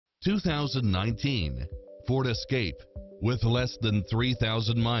2019 Ford Escape. With less than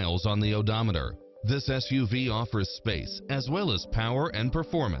 3,000 miles on the odometer, this SUV offers space as well as power and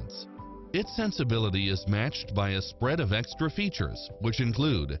performance. Its sensibility is matched by a spread of extra features, which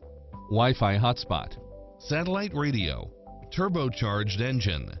include Wi-Fi hotspot, satellite radio, turbocharged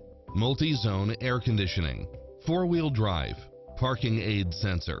engine, multi-zone air conditioning, four-wheel drive, parking aid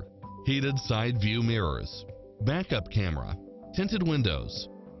sensor, heated side view mirrors, backup camera, tinted windows,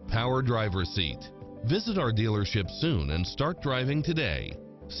 power driver seat. Visit our dealership soon and start driving today.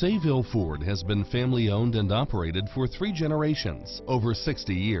 Sayville Ford has been family-owned and operated for 3 generations, over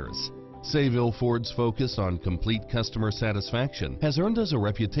 60 years. Sayville Ford's focus on complete customer satisfaction has earned us a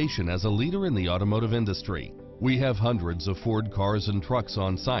reputation as a leader in the automotive industry. We have hundreds of Ford cars and trucks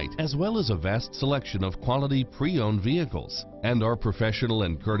on site, as well as a vast selection of quality pre-owned vehicles. And our professional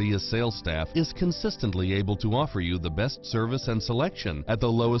and courteous sales staff is consistently able to offer you the best service and selection at the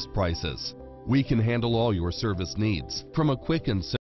lowest prices. We can handle all your service needs, from a quick and